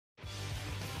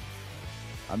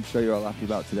I'm sure you're all happy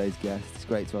about today's guest. It's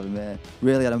great to have him here.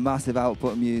 Really had a massive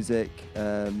output of music,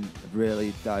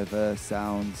 really diverse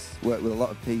sounds, worked with a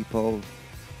lot of people.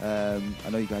 I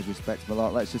know you guys respect him a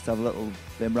lot. Let's just have a little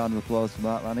BIMM round of applause for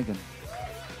Mark Lanegan.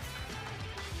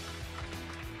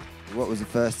 What was the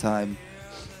first time,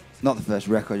 not the first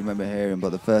record you remember hearing,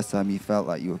 but the first time you felt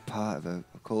like you were part of a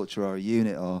culture or a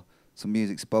unit, or some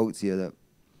music spoke to you that,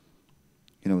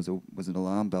 you know, was an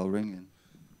alarm bell ringing?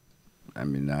 I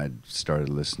mean, I started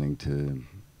listening to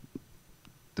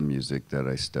the music that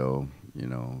I still, you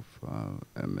know,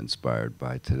 am inspired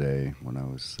by today when I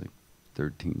was like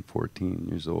 13, 14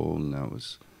 years old, and that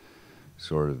was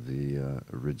sort of the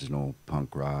original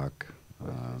punk rock,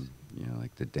 you know,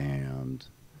 like The Damned,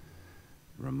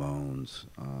 Ramones,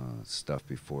 stuff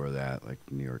before that, like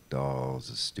New York Dolls,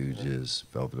 The Stooges,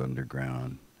 Velvet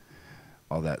Underground,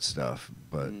 all that stuff.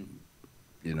 But,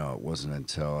 you know, it wasn't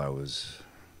until I was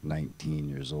 19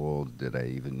 years old did I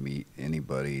even meet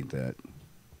anybody that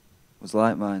Was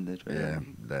like-minded, really. Yeah,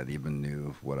 that even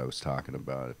knew what I was talking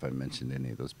about if I mentioned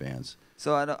any of those bands.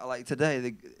 So I know, like today,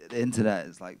 the internet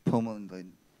is like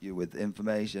pummeling you with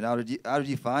information. How did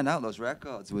you find out those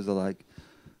records? Was it like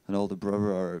an older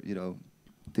brother, or, you know,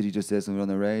 did you just hear something on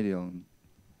the radio and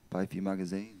buy a few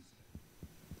magazines?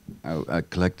 I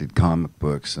collected comic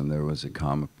books, and there was a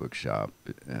comic book shop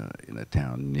in a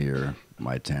town near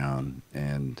my town,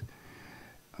 and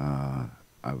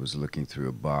I was looking through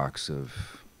a box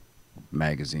of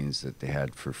magazines that they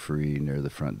had for free near the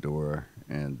front door,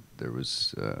 and there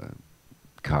was a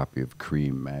copy of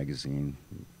Cream magazine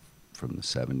from the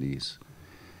 70s,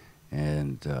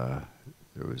 and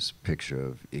there was a picture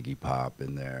of Iggy Pop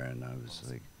in there, and I was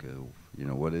like, you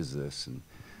know, what is this? And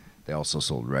they also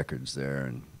sold records there,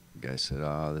 and the guy said,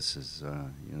 oh, this is,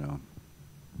 you know,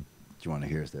 do you want to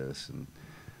hear this? And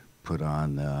put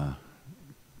on a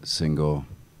single,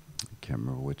 I can't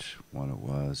remember which one it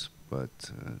was,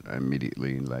 but I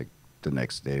immediately, like, the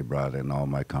next day brought in all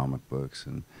my comic books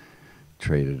and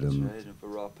traded them. Traded them for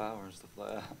raw power and stuff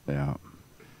like that. Yeah.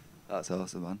 That's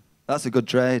awesome, man. That's a good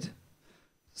trade.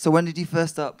 So when did you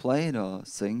first start playing or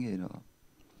singing or,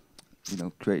 you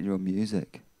know, creating your own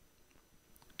music?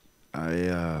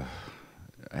 I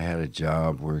had a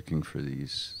job working for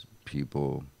these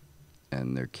people,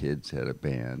 and their kids had a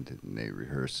band, and they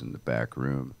rehearsed in the back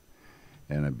room,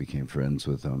 and I became friends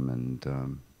with them,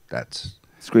 and that's...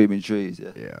 Screaming Trees,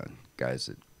 yeah. Yeah, guys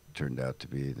that turned out to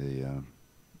be the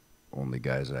only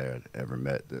guys I had ever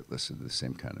met that listened to the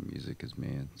same kind of music as me,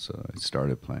 and so I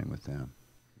started playing with them.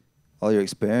 All your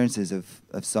experiences of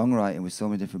songwriting with so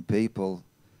many different people,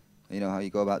 you know, how you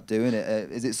go about doing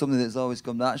it. Is it something that's always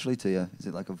come naturally to you? Is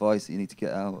it like a voice that you need to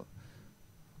get out?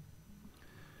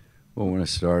 Well, when I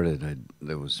started,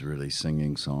 I was really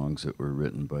singing songs that were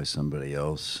written by somebody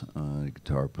else. A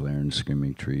guitar player in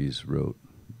Screaming Trees wrote,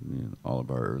 you know, all of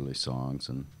our early songs,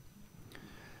 and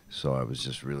so I was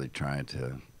just really trying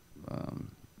to,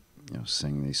 you know,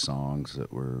 sing these songs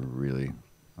that were really,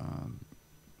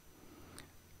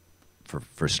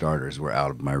 for starters, were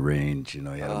out of my range. You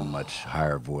know, he had a much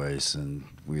higher voice, and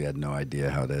we had no idea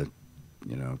how to,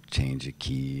 you know, change a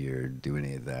key or do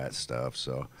any of that stuff.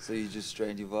 So you just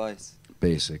strained your voice?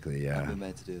 Basically, yeah. I've been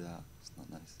made to do that. It's not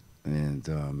nice.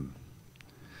 And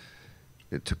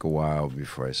it took a while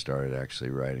before I started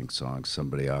actually writing songs.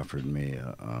 Somebody offered me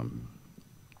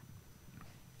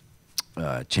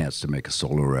a chance to make a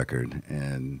solo record,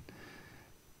 and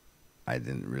I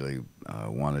didn't really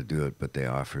want to do it, but they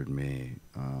offered me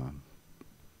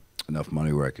enough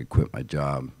money where I could quit my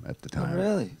job at the time. Oh,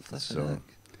 really? So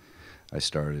I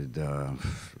started,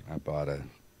 I bought a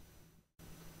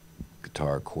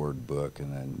guitar chord book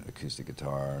and then acoustic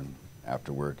guitar, and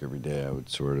after work every day I would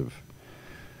sort of,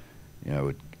 you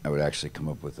know, I would actually come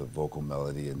up with a vocal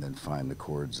melody and then find the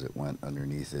chords that went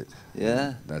underneath it. Yeah.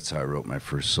 And that's how I wrote my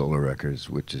first solo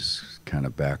records, which is kind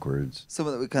of backwards.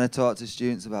 Something that we kind of talk to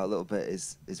students about a little bit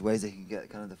is ways they can get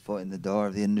kind of the foot in the door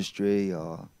of the industry,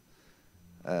 or,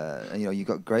 and, you know, you've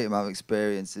got a great amount of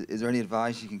experience. Is there any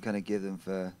advice you can kind of give them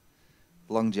for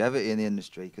longevity in the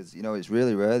industry? Because, you know, it's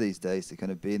really rare these days to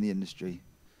kind of be in the industry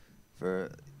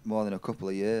for more than a couple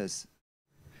of years.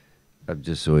 I've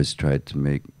just always tried to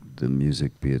make the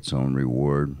music be its own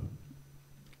reward,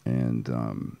 and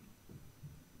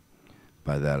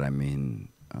by that I mean,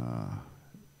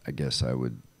 I guess I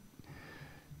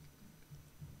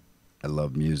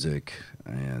love music,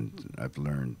 and I've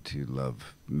learned to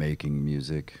love making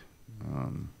music,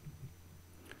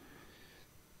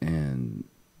 and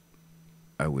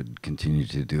I would continue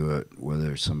to do it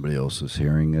whether somebody else was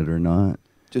hearing it or not.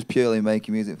 Just purely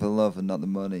making music for love and not the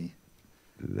money.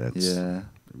 That's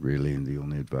really the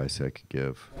only advice I could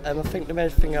give. I think the main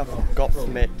thing I've got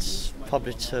from it's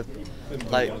probably to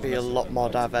like be a lot more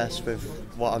diverse with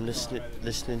what I'm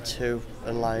listening to,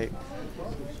 and like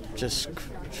just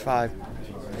try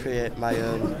create my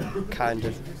own kind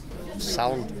of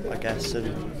sound, I guess,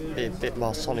 and be a bit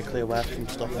more sonically aware from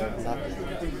stuff like that.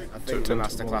 I think the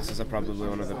masterclasses are probably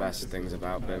one of the best things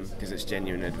about BIMM, because it's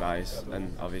genuine advice,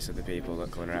 and obviously the people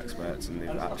that come in are experts and they've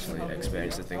actually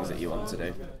experienced the things that you want to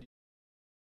do.